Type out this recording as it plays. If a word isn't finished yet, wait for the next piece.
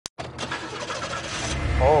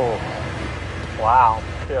Oh, wow.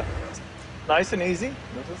 Yeah. Nice and easy.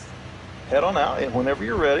 Just head on out and whenever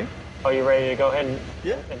you're ready. Are you ready to go ahead and,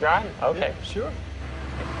 and drive? Okay. Yeah, sure.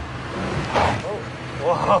 Oh.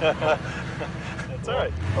 Whoa. That's all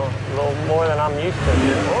right. A little more than I'm used to.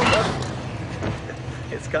 Yeah. Oh,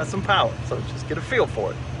 it's got some power, so just get a feel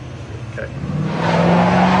for it. Okay.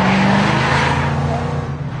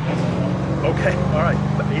 Okay, all right.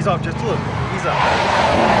 Ease off just a little bit. Ease off.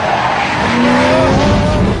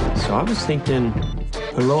 So I was thinking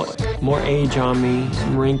a little more age on me,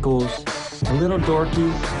 some wrinkles, a little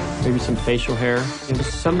dorky, maybe some facial hair. It was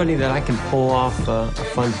somebody that I can pull off a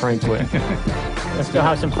fun prank with. Let's go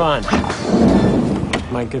have some fun.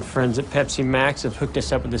 My good friends at Pepsi Max have hooked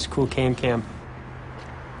us up with this cool cam.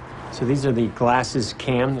 So these are the glasses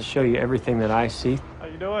cam that show you everything that I see. How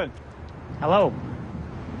you doing? Hello.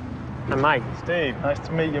 I'm Mike. Steve, nice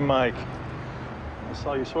to meet you, Mike. I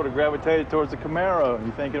saw you sort of gravitated towards the Camaro.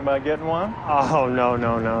 You thinking about getting one? Oh, no.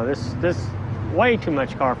 This way too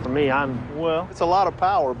much car for me. Well, it's a lot of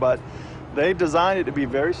power, but they designed it to be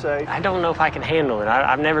very safe. I don't know if I can handle it.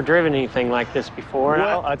 I've never driven anything like this before.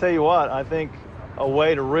 Well, I tell you what, I think a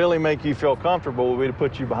way to really make you feel comfortable would be to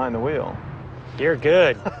put you behind the wheel. You're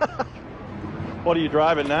good. What are you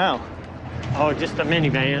driving now? Oh, just a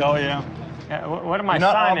minivan. Oh, yeah. What am I You're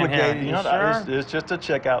not signing obligated. here? You're You not, sure? it's just a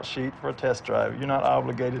checkout sheet for a test drive. You're not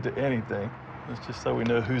obligated to anything. It's just so we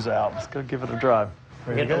know who's out. Let's go give it a drive.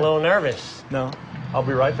 I'm getting a little nervous. No, I'll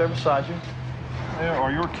be right there beside you. There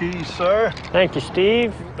are your keys, sir. Thank you,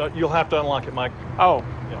 Steve. You'll have to unlock it, Mike. Oh,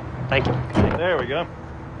 Yeah. thank you. There we go.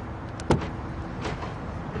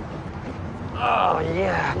 Oh,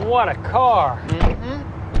 yeah. What a car.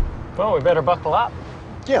 Mm-hmm. Well, we better buckle up.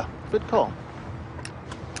 Yeah, good call.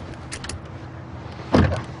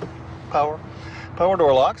 Yeah. Power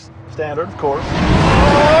door locks. Standard, of course.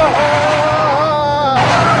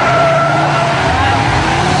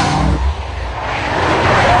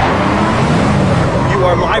 You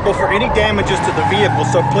are liable for any damages to the vehicle,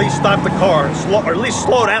 so please stop the car, or at least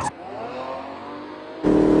slow down.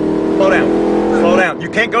 Slow down. You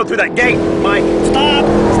can't go through that gate, Mike. Stop!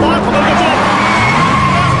 Stop!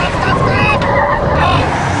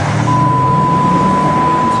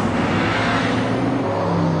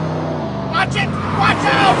 Watch it! Watch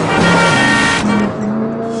out!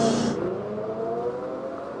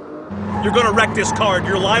 You're gonna wreck this car, and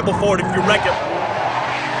you're liable for it if you wreck it.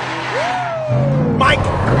 Mike,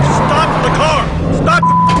 stop the car! Stop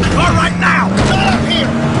the car right now! Get up here!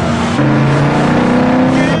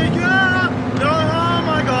 Oh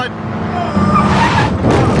my God!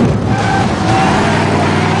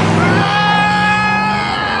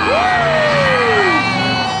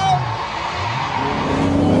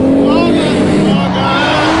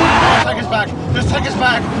 Just take us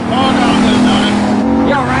back. Oh, no,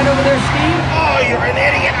 You all right over there, Steve? Oh, you're an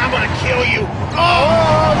idiot. I'm going to kill you.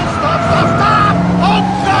 Oh, stop. Oh,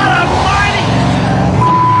 God almighty.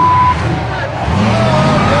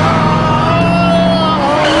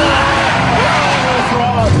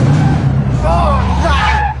 Oh,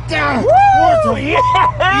 right down. Woo!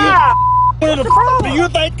 Yeah! Who the f*** do you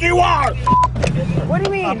think you are? What do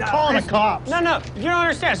you mean? I'm calling the cops. No, you don't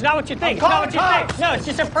understand. It's not what you think. It's not what you think. No, it's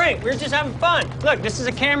just a prank. We're just having fun. Look, this is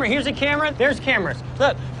a camera. Here's a camera. There's cameras.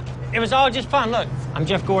 Look, it was all just fun. Look, I'm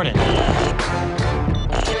Jeff Gordon.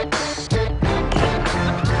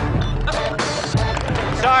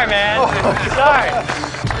 Sorry, man. Sorry.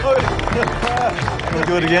 Can we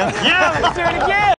do it again? Yeah, let's do it again.